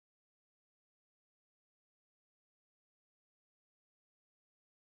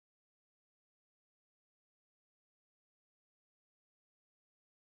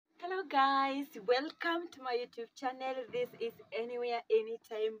Hello guys, welcome to my YouTube channel. This is Anywhere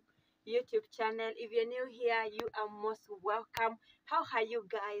Anytime YouTube channel. If you're new here, you are most welcome. How are you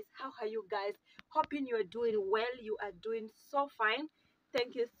guys? Hoping you are doing well. You are doing so fine.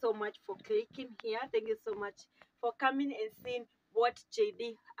 Thank you so much for clicking here. Thank you so much for coming and seeing what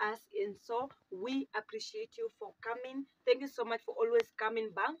JD has in store. We appreciate you for coming. Thank you so much for always coming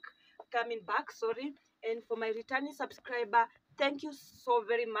back, sorry. And for my returning subscriber, thank you so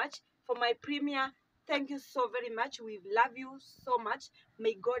very much. For my premier, thank you so very much. We love you so much.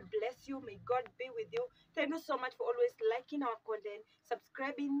 May God bless you. May God be with you. Thank you so much for always liking our content,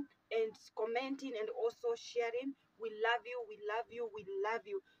 subscribing and commenting, and also sharing. We love you. We love you. We love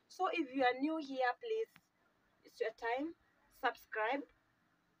you. So if you are new here, please, it's your time. Subscribe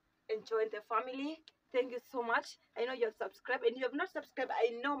and join the family. Thank you so much. I know you have subscribed, and you have not subscribed.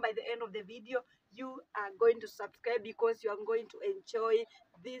 I know by the end of the video you are going to subscribe because you are going to enjoy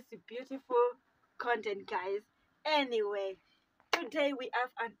this beautiful content, guys. Anyway, today we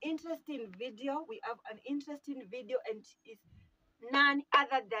have an interesting video. And it's none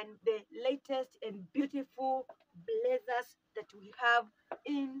other than the latest and beautiful blazers that we have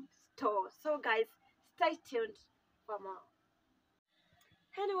in store. So guys, stay tuned for more.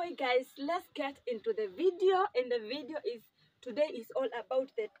 Anyway guys, let's get into the video. And the video is today is all about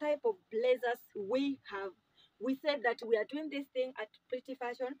the type of blazers we have. We said that we are doing this thing at Pretty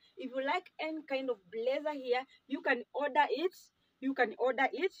Fashion. If you like any kind of blazer here, you can order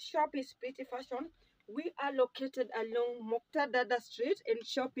it. Shop is Pretty Fashion. We are located along Mokta Dada Street, and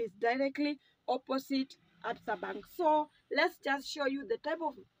shop is directly opposite Absa Bank. So let's just show you the type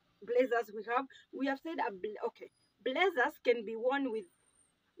of blazers we have. We have said blazers can be worn with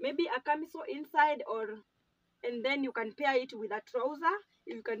maybe a camisole inside, and then you can pair it with a trouser,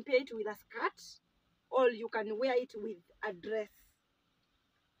 you can pair it with a skirt, or you can wear it with a dress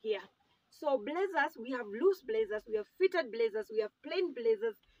here. So blazers, we have loose blazers, we have fitted blazers, we have plain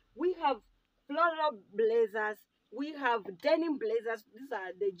blazers, we have floral blazers, we have denim blazers. These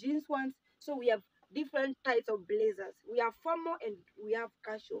are the jeans ones. So we have different types of blazers. We have formal and we have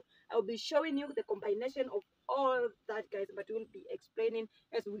casual. I'll be showing you the combination of all that, guys, but we'll be explaining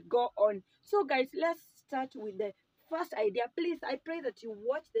as we go on. So guys, let's start with the first idea. Please, I pray that you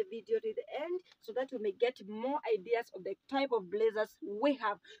watch the video to the end so that we may get more ideas of the type of blazers we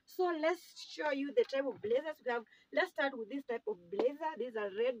have. So let's show you the type of blazers we have. Let's start with this type of blazer. These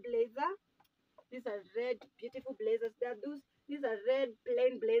are red blazer. These are red beautiful blazers. These are red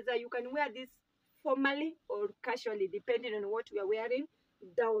plain blazer. You can wear this formally or casually depending on what we are wearing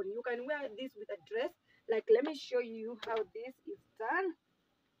down. You can wear this with a dress. Like, let me show you how this is done.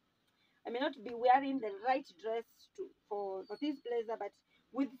 I may not be wearing the right dress for this blazer, but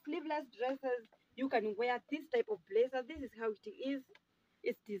with sleeveless dresses, you can wear this type of blazer. This is how it is.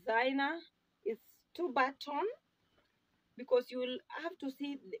 It's designer. It's 2-button, because you will have to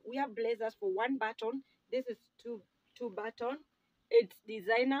see we have blazers for 1 button. This is two button. It's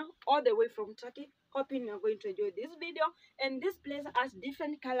designer all the way from Turkey. Hoping you're going to enjoy this video. And this blazer has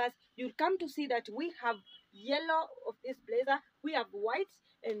different colors. You'll come to see that we have yellow of this blazer, we have white,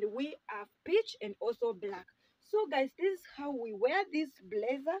 and we have peach, and also black. So guys, this is how we wear this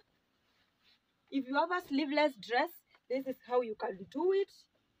blazer. If you have a sleeveless dress, this is how you can do it.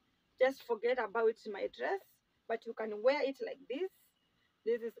 Just forget about my dress, but you can wear it like this.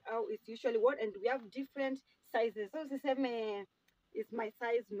 This is how it's usually worn, and we have different sizes. So the same is my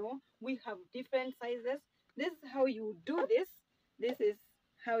size. No, we have different sizes. This is how you do this. This is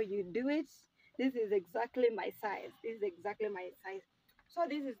how you do it. This is exactly my size. This is exactly my size. So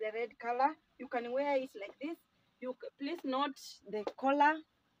this is the red color. You can wear it like this. You please note the color,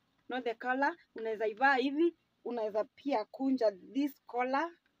 not the color. Unaweza ivaa hivi, unaweza pia kunja this color.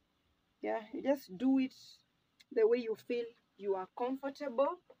 Yeah, you just do it the way you feel you are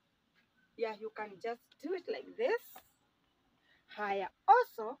comfortable. Yeah, you can just do it like this. Higher.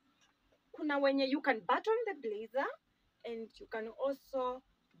 Also, kuna wenye you can button the blazer, and you can also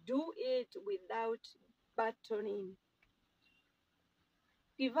do it without buttoning.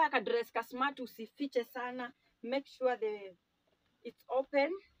 Kivaa ka dress ka smart, usifiche sana. Make sure it's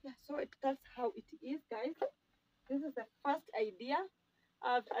open. Yeah, so that's how it is, guys. This is the first idea.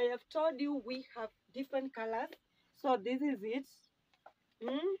 I have told you we have different colors. So this is it.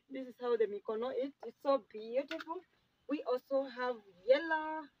 This is how the mikono is. It's so beautiful. We also have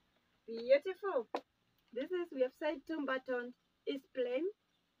yellow. Beautiful. We have side 2 buttons. It's plain.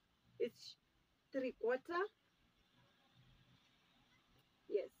 It's 3/4.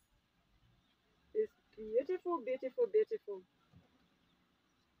 Yes. It's beautiful, beautiful, beautiful.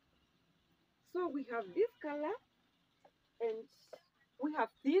 So we have this color, and We have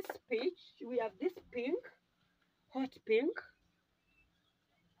this peach. We have this pink, hot pink.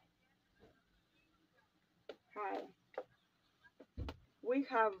 Hi. We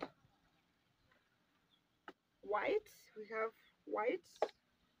have white. We have white.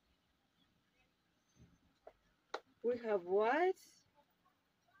 We have white.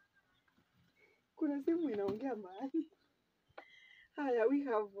 Kuna simu inaongea mahali. Haya, we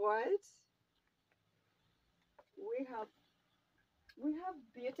have white. We have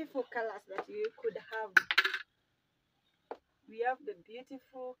beautiful colors that you could have. We have the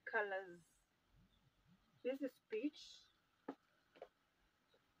beautiful colors. This is peach.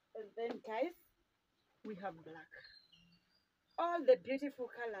 And then guys, we have black. All the beautiful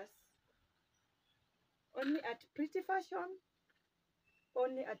colors. Only at Pretty Fashion.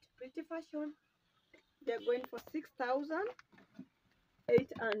 Only at Pretty Fashion. They're going for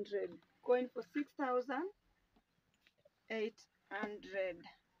 6,800. Going for 6,800.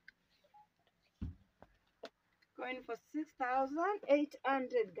 Going for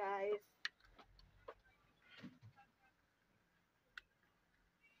 6,800, guys.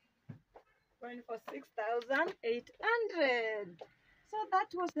 Going for 6,800. So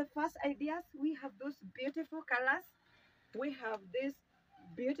that was the first ideas. We have those beautiful colors. We have these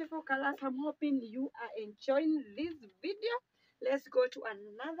beautiful colors. I'm hoping you are enjoying this video. Let's go to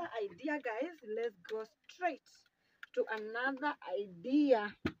another idea, guys. Let's go straight to another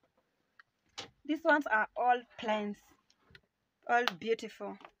idea. These ones are all plains, all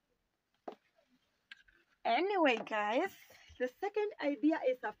beautiful. Anyway, guys, the second idea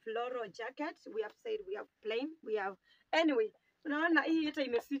is a floral jacket. We have said we have plain, we have anyway. Unaona hii hata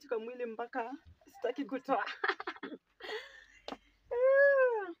imesiti kwa mwili mpaka sitaki kutoa.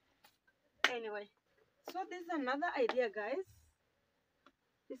 Anyway, so this is another idea, guys.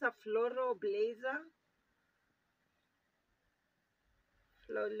 This is a floral blazer.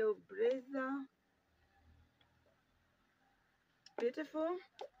 Floral blazer. Beautiful.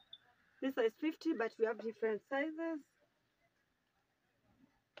 This size 50, but we have different sizes.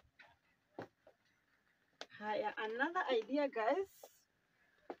 Haya, another idea, guys.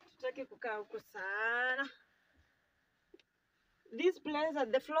 Tutaki kukaa huku sana. This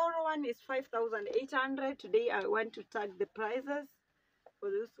blazer, the floral one is 5,800. Today I want to tag the prices for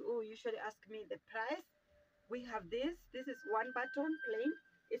those who usually ask me the price. We have this. This is one button plain.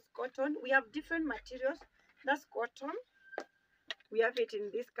 It's cotton. We have different materials. That's cotton. We have it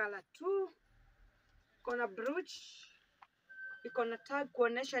in this color too. Kona brooch. Ikona tag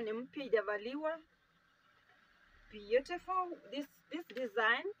kuonesha ni mpya ijavaliwa. Beautiful. This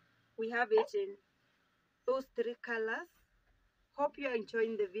design, we have it in those three colors. Hope you are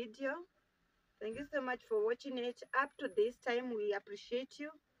enjoying the video. Thank you so much for watching it up to this time. We appreciate you.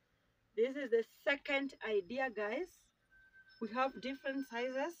 This is the second idea, guys. We have different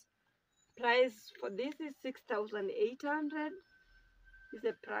sizes. Price for this is 6,800 is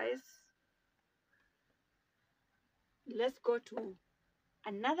the price. Let's go to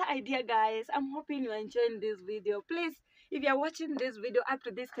another idea, guys. I'm hoping you're enjoying this video. Please, if you're watching this video up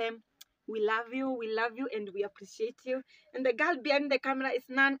to this time, we love you, and we appreciate you. And the girl behind the camera is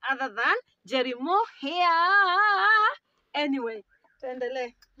none other than Jerimo here. Anyway,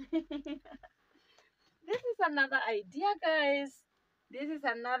 tuendelee. This is another idea, guys. This is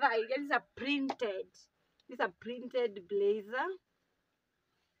another idea. This is a printed. This is a printed blazer.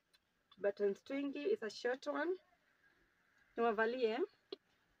 Button stringy. It's a short one. Niwavalie.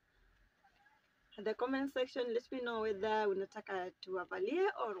 At the comment section, let me know whether unataka tuwavalie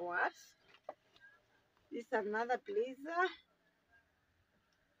or what. This is another blazer.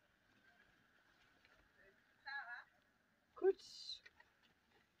 Good.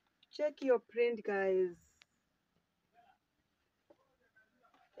 Check your print, guys.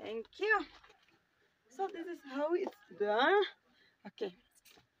 Thank you. So this is how it's done. Okay.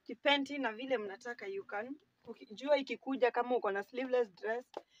 Depending na vile mnataka, you can. Jua ikikuja kama uko na sleeveless dress,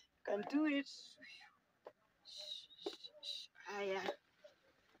 you can do it. Haya.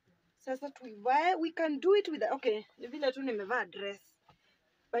 Sasa tuivae, we can do it with a, okay, ni vile tu nimevaa dress.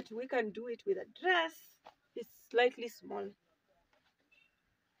 But we can do it with a dress. It's slightly small.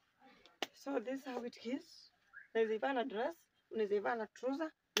 So this is how it is. Unaweza ivaa na dress, unaweza ivaa na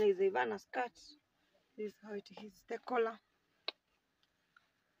trouser, unaweza ivaa na skirt. This is how it is, the color.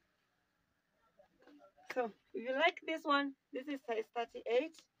 So if you like this one, this is size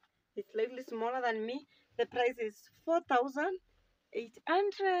 38. It's slightly smaller than me. The price is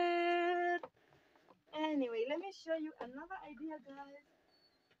 4,800. Anyway, let me show you another idea, guys.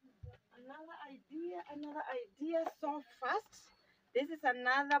 Another idea so fast. This is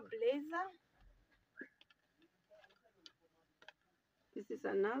another blazer. This is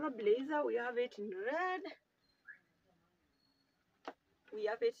another blazer. We have it in red. We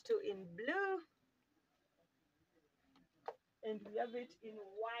have it too in blue. And we have it in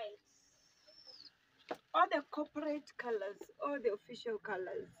white. All the corporate colors, all the official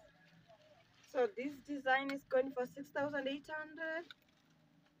colors. So this design is going for 6,800.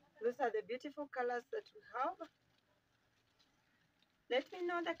 Those are the beautiful colors that we have. Let me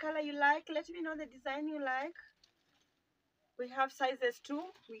know the color you like. Let me know the design you like. We have sizes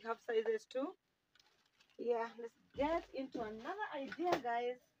too. We have sizes too. Yeah, let's get into another idea,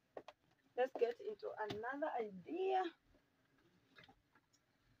 guys. Let's get into another idea.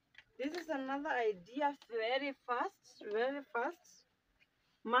 This is another idea, very fast, very fast.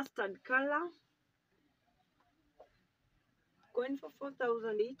 Mustard color. Going for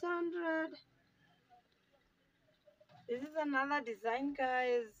 4,800. This is another design,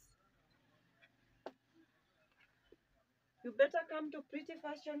 guys. You better come to Pretty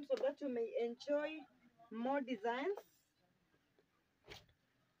Fashion so that you may enjoy more designs.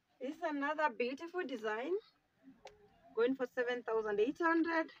 This is another beautiful design. Going for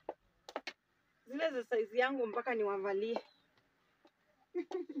 7,800. Zile za size yangu mpaka niwavalie.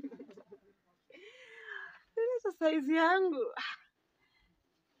 Zile za size yangu.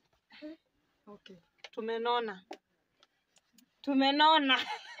 Okay. Tumenona. Tumenona.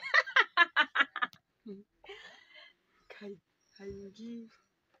 Haingii.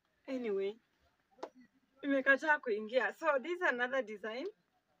 Anyway. Imekataa kuingia. So this is another design.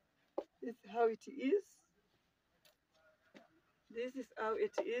 This is how it is. This is how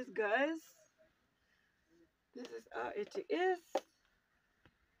it is, guys. This is how it is.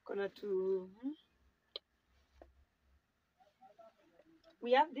 Gonna to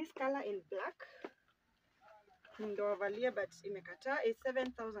we have this color in black. Ndowavalia but imekataa is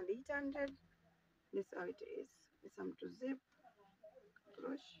 7,800. This is how it is. It's some to zip.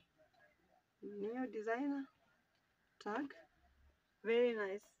 Brush. New designer. Tag. Very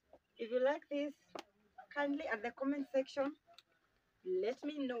nice. If you like this, kindly at the comment section, let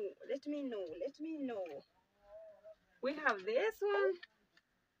me know. Let me know. Let me know. We have this one.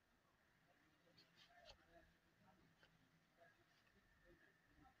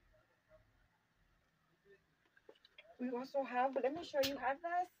 We also have, let me show you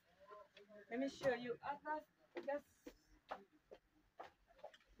others. Let me show you others. Just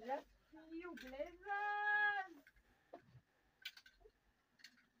few blazers.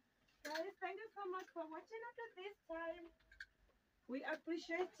 Guys, thank you so much for watching up to this time. We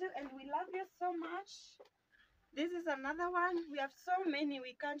appreciate you and we love you so much. This is another one. We have so many.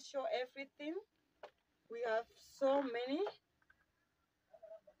 We can't show everything. We have so many.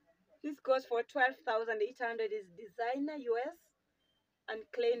 This goes for 12,800. Is designer US and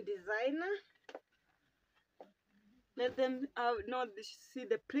plain designer. Let them know. See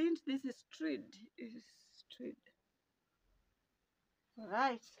the print. This is thread. This is thread. All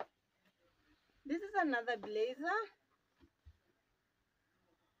right. This is another blazer.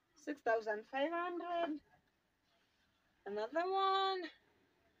 6,500. Another one.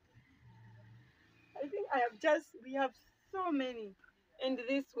 I think we have so many. And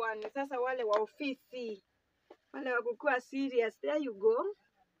this one, sasa wale wa ofisi. Wale wa kukua serious. There you go.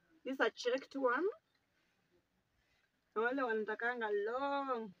 This is a checked one. Na wale wanatakanga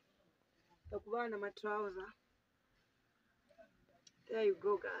long. Takuwa na matrouser. There you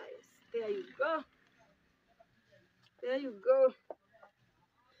go, guys. There you go. There you go.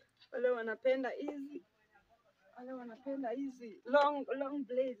 Wale wanapenda easy. Wale wanapenda easy. Long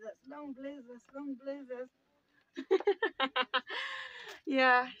blazers. Long blazers. Long blazers.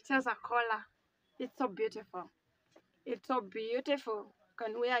 Yeah, it has a collar. It's so beautiful. It's so beautiful. You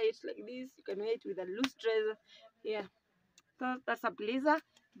can wear it like this. You can wear it with a loose dress. Yeah. So that's a blazer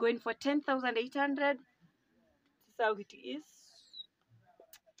going for 10,800. This is how it is.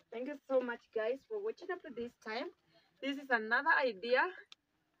 Thank you so much, guys, for watching up to this time. This is another idea.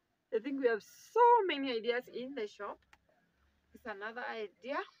 I think we have so many ideas in the shop. It's another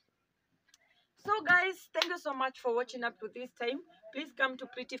idea. So guys, thank you so much for watching up to this time. Please come to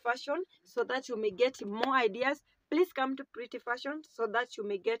Pretty Fashion so that you may get more ideas. Please come to Pretty Fashion so that you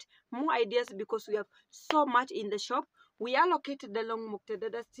may get more ideas because we have so much in the shop. We are located along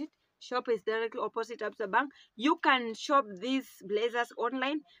Muktadada Street. Shop is directly opposite Absa Bank. You can shop these blazers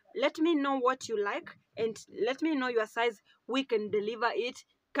online. Let me know what you like and let me know your size. We can deliver it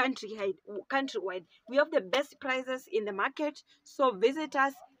countrywide. We have the best prices in the market. So visit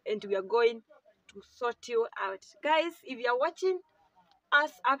us and we are going to sort you out. Guys, if you are watching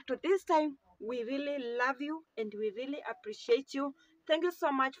us up to this time, we really love you and we really appreciate you. Thank you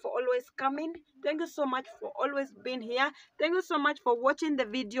so much for always coming. Thank you so much for always being here. Thank you so much for watching the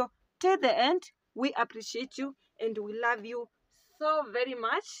video till the end. We appreciate you and we love you so very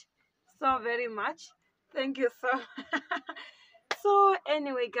much. So very much. Thank you so So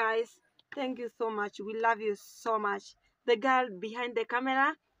anyway, guys, thank you so much. We love you so much. The girl behind the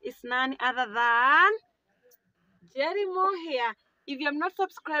camera is none other than Jerry Moore here. If you have not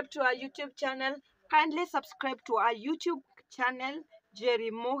subscribed to our YouTube channel, kindly subscribe to our YouTube channel,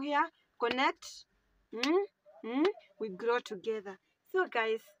 Jerry Moore here. Connect. Mm, mm, we grow together. So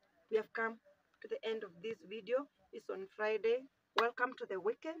guys, we have come to the end of this video. It's on Friday. Welcome to the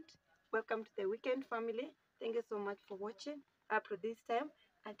weekend. Welcome to the weekend, family. Thank you so much for watching up to this time.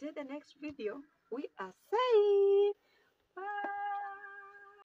 Until the next video, we are saying